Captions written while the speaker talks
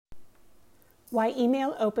Why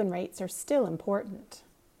email open rates are still important.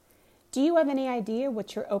 Do you have any idea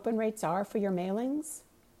what your open rates are for your mailings?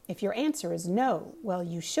 If your answer is no, well,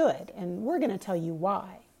 you should, and we're going to tell you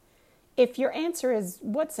why. If your answer is,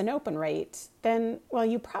 what's an open rate, then, well,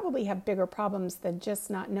 you probably have bigger problems than just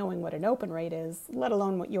not knowing what an open rate is, let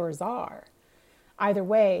alone what yours are. Either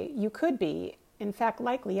way, you could be, in fact,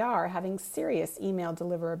 likely are, having serious email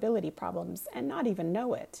deliverability problems and not even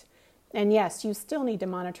know it. And yes, you still need to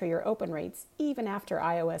monitor your open rates even after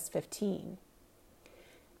iOS 15.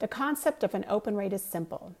 The concept of an open rate is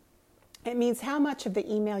simple. It means how much of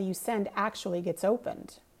the email you send actually gets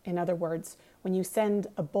opened. In other words, when you send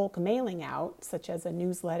a bulk mailing out, such as a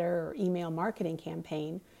newsletter or email marketing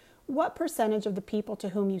campaign, what percentage of the people to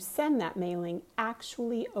whom you send that mailing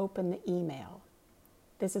actually open the email?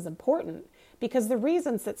 This is important because the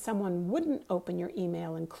reasons that someone wouldn't open your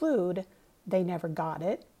email include they never got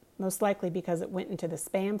it, most likely because it went into the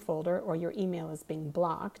spam folder or your email is being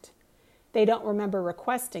blocked. They don't remember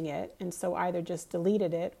requesting it and so either just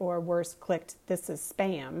deleted it or worse, clicked "this is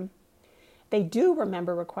spam." They do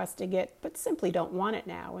remember requesting it but simply don't want it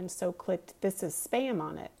now and so clicked "this is spam"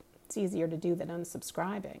 on it. It's easier to do than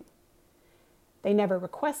unsubscribing. They never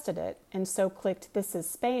requested it and so clicked "this is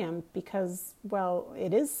spam" because, well,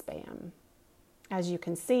 it is spam. As you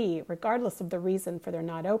can see, regardless of the reason for their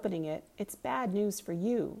not opening it, it's bad news for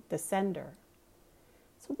you, the sender.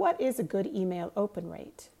 So what is a good email open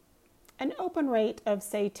rate? An open rate of,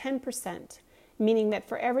 say, 10%, meaning that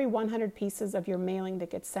for every 100 pieces of your mailing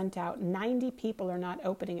that gets sent out, 90 people are not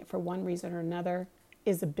opening it for one reason or another,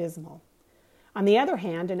 is abysmal. On the other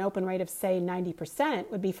hand, an open rate of, say,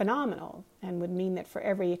 90% would be phenomenal and would mean that for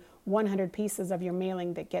every 100 pieces of your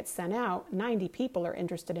mailing that gets sent out, 90 people are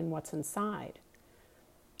interested in what's inside.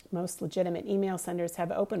 Most legitimate email senders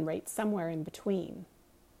have open rates somewhere in between.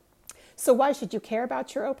 So why should you care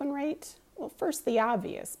about your open rate? Well, first, the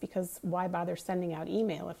obvious, because why bother sending out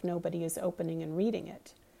email if nobody is opening and reading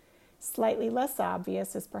it? Slightly less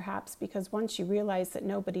obvious is perhaps because once you realize that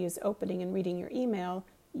nobody is opening and reading your email,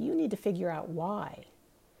 you need to figure out why.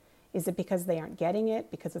 Is it because they aren't getting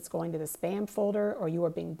it, because it's going to the spam folder, or you are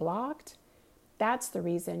being blocked? That's the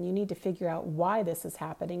reason you need to figure out why this is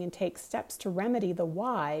happening and take steps to remedy the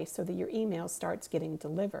why so that your email starts getting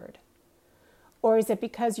delivered. Or is it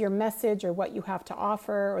because your message or what you have to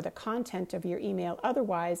offer or the content of your email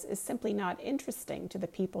otherwise is simply not interesting to the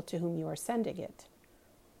people to whom you are sending it?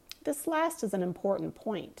 This last is an important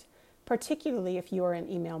point, particularly if you are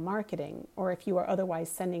in email marketing or if you are otherwise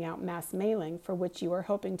sending out mass mailing for which you are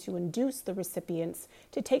hoping to induce the recipients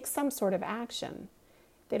to take some sort of action.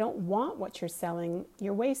 They don't want what you're selling,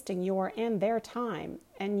 you're wasting your and their time,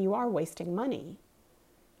 and you are wasting money.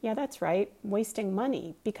 Yeah, that's right, wasting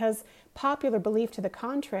money, because popular belief to the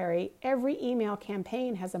contrary, every email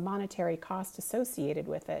campaign has a monetary cost associated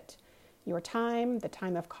with it. Your time, the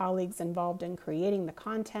time of colleagues involved in creating the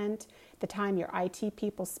content, the time your IT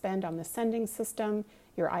people spend on the sending system,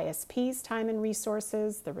 your ISP's time and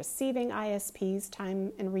resources, the receiving ISP's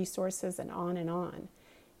time and resources, and on and on.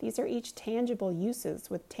 These are each tangible uses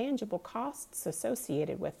with tangible costs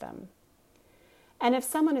associated with them. And if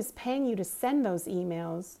someone is paying you to send those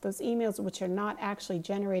emails which are not actually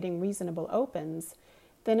generating reasonable opens,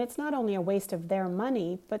 then it's not only a waste of their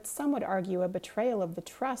money, but some would argue a betrayal of the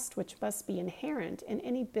trust which must be inherent in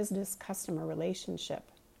any business-customer relationship.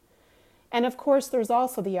 And of course, there's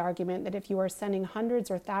also the argument that if you are sending hundreds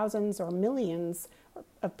or thousands or millions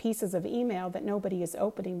of pieces of email that nobody is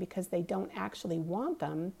opening because they don't actually want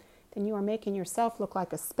them, then you are making yourself look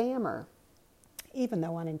like a spammer, even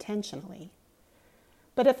though unintentionally.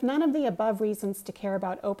 But if none of the above reasons to care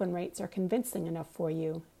about open rates are convincing enough for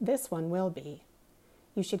you, this one will be.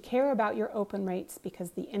 You should care about your open rates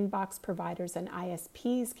because the inbox providers and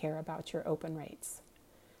ISPs care about your open rates.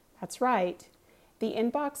 That's right. The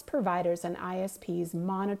inbox providers and ISPs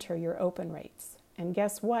monitor your open rates. And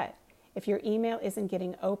guess what? If your email isn't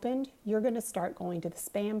getting opened, you're going to start going to the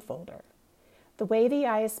spam folder. The way the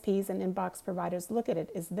ISPs and inbox providers look at it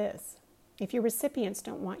is this. If your recipients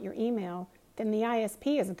don't want your email, then the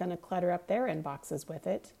ISP isn't going to clutter up their inboxes with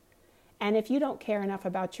it. And if you don't care enough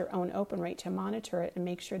about your own open rate to monitor it and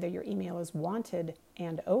make sure that your email is wanted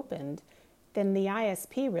and opened, then the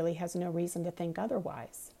ISP really has no reason to think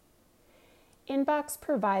otherwise. Inbox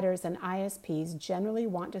providers and ISPs generally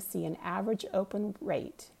want to see an average open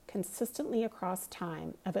rate consistently across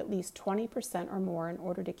time of at least 20% or more in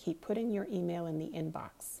order to keep putting your email in the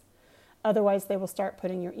inbox. Otherwise, they will start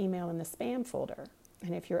putting your email in the spam folder.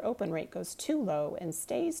 And if your open rate goes too low and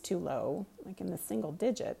stays too low, like in the single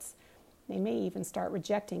digits, they may even start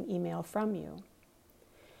rejecting email from you.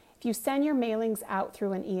 If you send your mailings out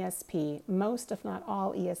through an ESP, most, if not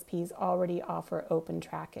all, ESPs already offer open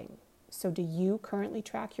tracking. So do you currently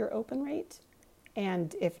track your open rate?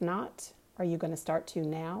 And if not, are you going to start to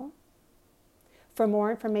now? For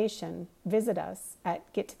more information, visit us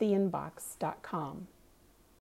at gettotheinbox.com.